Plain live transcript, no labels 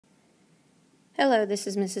Hello, this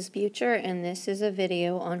is Mrs. Butcher, and this is a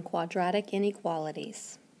video on quadratic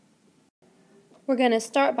inequalities. We're going to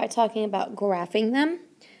start by talking about graphing them,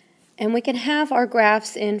 and we can have our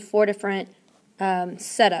graphs in four different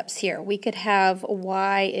setups here. We could have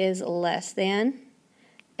y is less than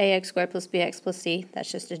ax squared plus bx plus c.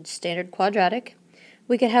 That's just a standard quadratic.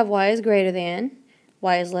 We could have y is greater than,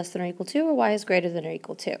 y is less than or equal to, or y is greater than or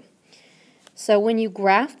equal to. So when you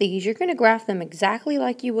graph these, you're going to graph them exactly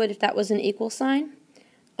like you would if that was an equal sign,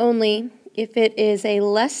 only if it is a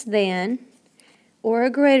less than or a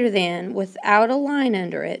greater than without a line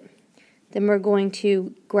under it, then we're going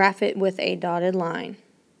to graph it with a dotted line,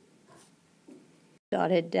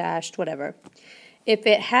 dotted, dashed, whatever. If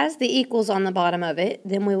it has the equals on the bottom of it,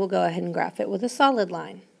 then we will go ahead and graph it with a solid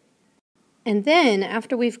line. And then,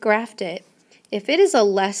 after we've graphed it, if it is a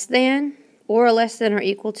less than or a less than or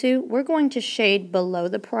equal to, we're going to shade below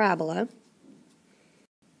the parabola.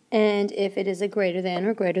 And if it is a greater than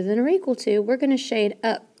or equal to, we're going to shade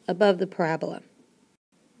up above the parabola.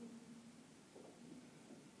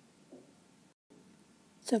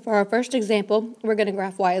 So for our first example, we're going to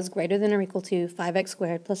graph y is greater than or equal to 5x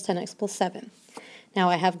squared plus 10x plus 7. Now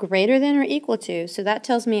I have greater than or equal to, so that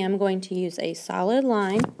tells me I'm going to use a solid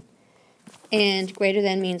line, and greater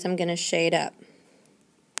than means I'm going to shade up.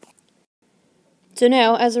 So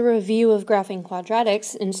now, as a review of graphing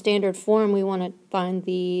quadratics, in standard form we want to find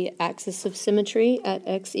the axis of symmetry at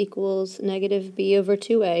x equals negative b over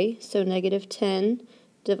 2a, so negative 10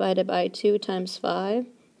 divided by 2 times 5,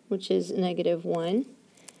 which is negative 1.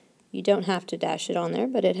 You don't have to dash it on there,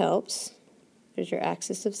 but it helps. There's your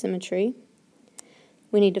axis of symmetry.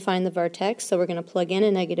 We need to find the vertex, so we're going to plug in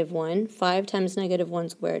a negative 1. 5 times negative 1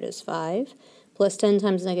 squared is 5. Plus 10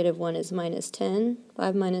 times negative 1 is minus 10.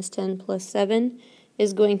 5 minus 10 plus 7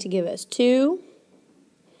 is going to give us 2.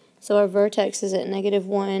 So our vertex is at negative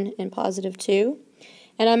 1 and positive 2.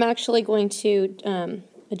 And I'm actually going to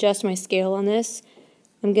adjust my scale on this.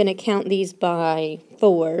 I'm going to count these by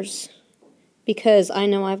 4s because I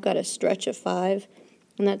know I've got a stretch of 5,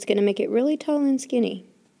 and that's going to make it really tall and skinny.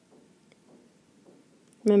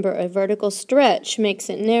 Remember, a vertical stretch makes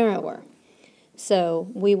it narrower. So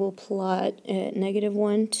we will plot at negative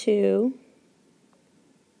 1, 2.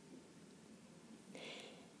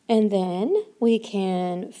 And then we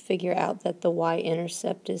can figure out that the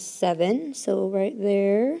y-intercept is 7. So right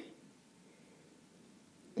there.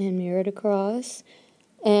 And mirror it across.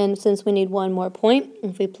 And since we need one more point,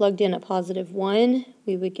 if we plugged in a positive 1,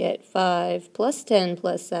 we would get 5 plus 10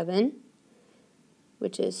 plus 7,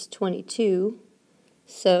 which is 22.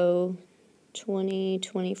 So 20,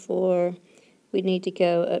 24, we'd need to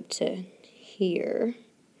go up to here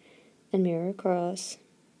and mirror across.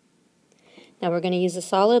 Now we're going to use a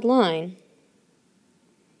solid line.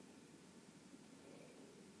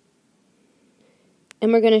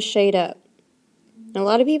 And we're going to shade up. Now, a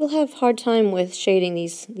lot of people have a hard time with shading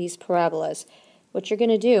these parabolas. What you're going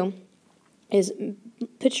to do is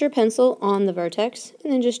put your pencil on the vertex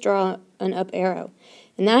and then just draw an up arrow.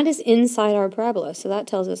 And that is inside our parabola, so that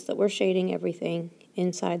tells us that we're shading everything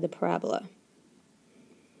inside the parabola.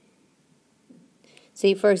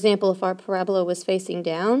 See, for example, if our parabola was facing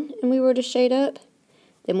down and we were to shade up,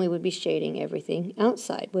 then we would be shading everything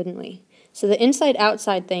outside, wouldn't we? So the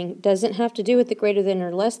inside-outside thing doesn't have to do with the greater than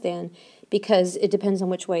or less than, because it depends on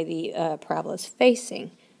which way the parabola is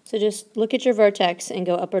facing. So just look at your vertex and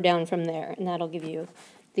go up or down from there, and that'll give you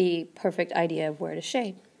the perfect idea of where to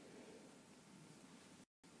shade.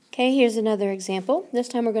 Okay, here's another example. This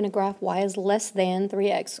time we're going to graph y is less than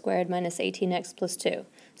 3x squared minus 18x plus 2.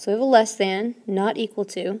 So we have a less than, not equal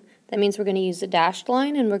to. That means we're going to use a dashed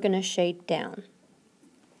line and we're going to shade down.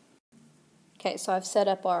 Okay, so I've set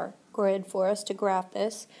up our grid for us to graph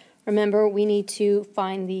this. Remember, we need to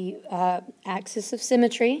find the axis of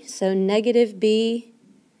symmetry. So negative b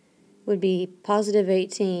would be positive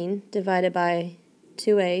 18 divided by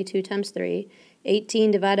 2a, 2 times 3.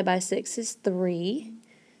 18 divided by 6 is 3.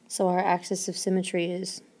 So our axis of symmetry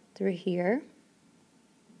is through here.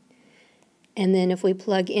 And then if we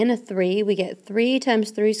plug in a 3, we get 3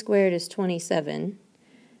 times 3 squared is 27,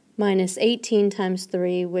 minus 18 times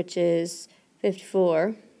 3, which is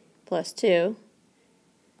 54, plus 2,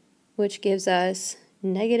 which gives us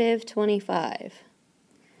negative 25.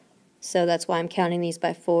 So that's why I'm counting these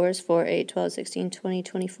by 4s, 4, 8, 12, 16, 20,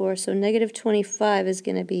 24. So negative 25 is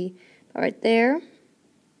going to be right there.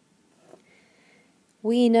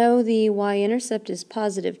 We know the y-intercept is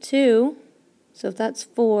positive 2, so if that's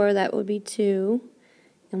 4, that would be 2,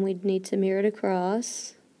 and we'd need to mirror it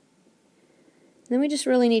across. And then we just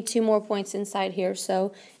really need 2 more points inside here,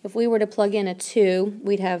 so if we were to plug in a 2,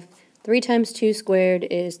 we'd have 3 times 2 squared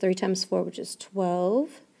is 3 times 4, which is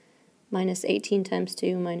 12, minus 18 times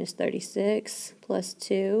 2, minus 36, plus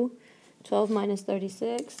 2. 12 minus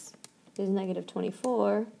 36 is negative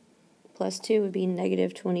 24, plus 2 would be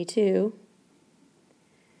negative 22.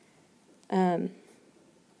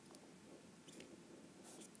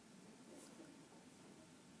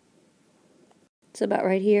 It's about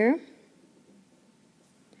right here.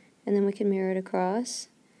 And then we can mirror it across.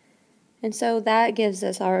 And so that gives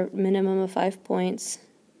us our minimum of 5 points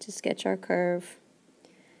to sketch our curve.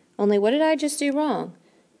 Only what did I just do wrong?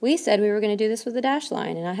 We said we were going to do this with a dashed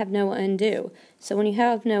line, and I have no undo. So when you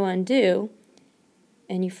have no undo,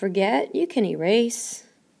 and you forget, you can erase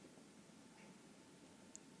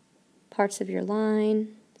parts of your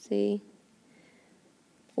line, see?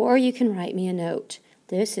 Or you can write me a note.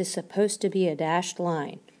 This is supposed to be a dashed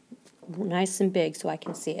line, nice and big so I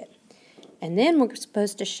can see it. And then we're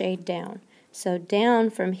supposed to shade down. So down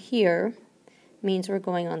from here means we're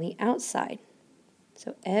going on the outside.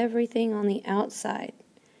 So everything on the outside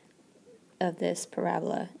of this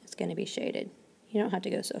parabola is going to be shaded. You don't have to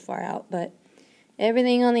go so far out, but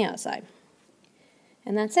everything on the outside.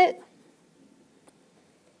 And that's it.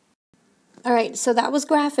 All right, so that was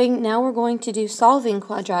graphing. Now we're going to do solving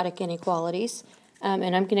quadratic inequalities.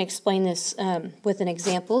 And I'm going to explain this with an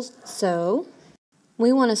example. So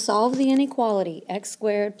we want to solve the inequality x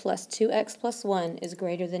squared plus 2x plus 1 is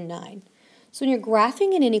greater than 9. So when you're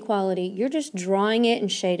graphing an inequality, you're just drawing it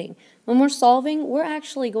and shading. When we're solving, we're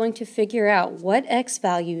actually going to figure out what x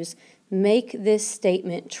values make this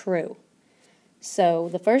statement true. So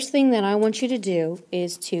the first thing that I want you to do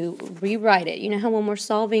is to rewrite it. You know how when we're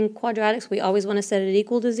solving quadratics, we always want to set it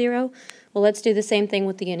equal to 0? Well, let's do the same thing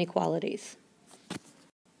with the inequalities.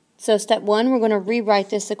 So step 1, we're going to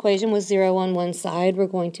rewrite this equation with 0 on one side. We're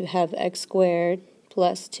going to have x squared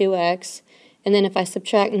plus 2x. And then if I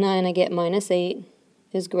subtract 9, I get minus 8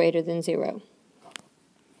 is greater than 0.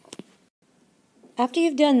 After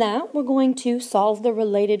you've done that, we're going to solve the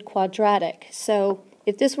related quadratic. So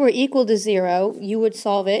if this were equal to 0, you would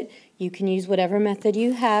solve it. You can use whatever method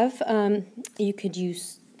you have. You could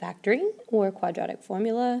use factoring or quadratic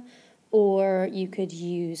formula, or you could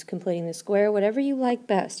use completing the square, whatever you like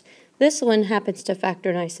best. This one happens to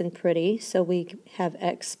factor nice and pretty, so we have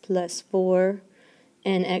x plus 4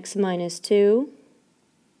 and x minus 2,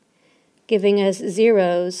 giving us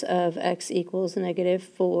zeros of x equals negative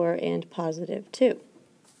 4 and positive 2.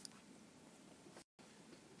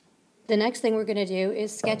 The next thing we're going to do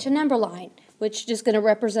is sketch a number line, which is going to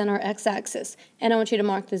represent our x-axis, and I want you to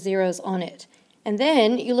mark the zeros on it. And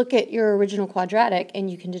then you look at your original quadratic and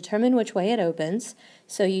you can determine which way it opens.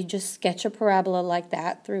 So you just sketch a parabola like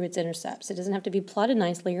that through its intercepts. It doesn't have to be plotted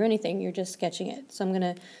nicely or anything, you're just sketching it. So I'm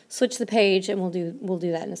going to switch the page and we'll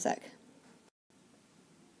do that in a sec.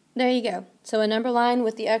 There you go. So a number line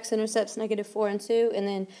with the x-intercepts negative 4 and 2, and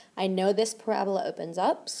then I know this parabola opens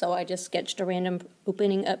up, so I just sketched a random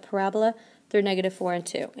opening up parabola through negative 4 and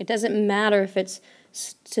 2. It doesn't matter if it's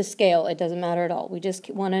to scale, it doesn't matter at all. We just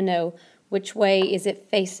want to know which way is it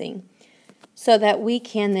facing, so that we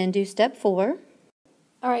can then do step 4.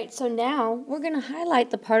 All right, so now we're going to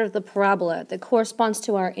highlight the part of the parabola that corresponds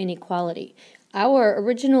to our inequality. Our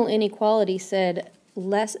original inequality said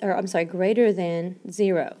greater than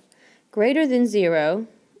 0. Greater than 0,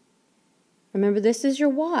 remember this is your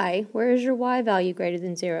y. Where is your y value greater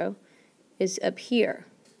than 0? Is up here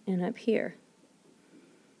and up here.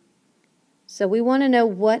 So we want to know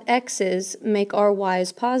what x's make our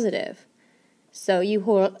y's positive. So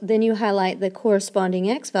then you highlight the corresponding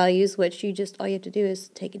x values, which all you have to do is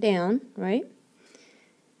take it down, right?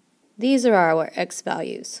 These are our x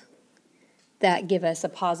values that give us the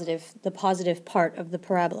positive part of the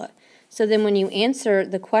parabola. So then when you answer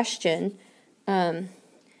the question,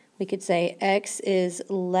 we could say x is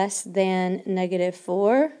less than negative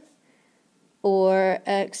 4 or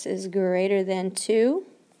x is greater than 2.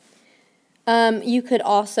 You could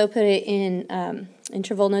also put it in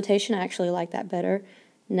interval notation. I actually like that better.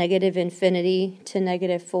 Negative infinity to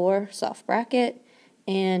negative 4, soft bracket,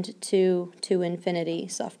 and 2 to infinity,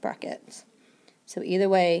 soft brackets. So either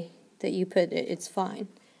way that you put it, it's fine.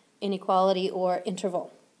 Inequality or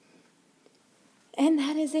interval. And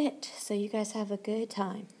that is it. So you guys have a good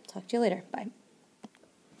time. Talk to you later. Bye.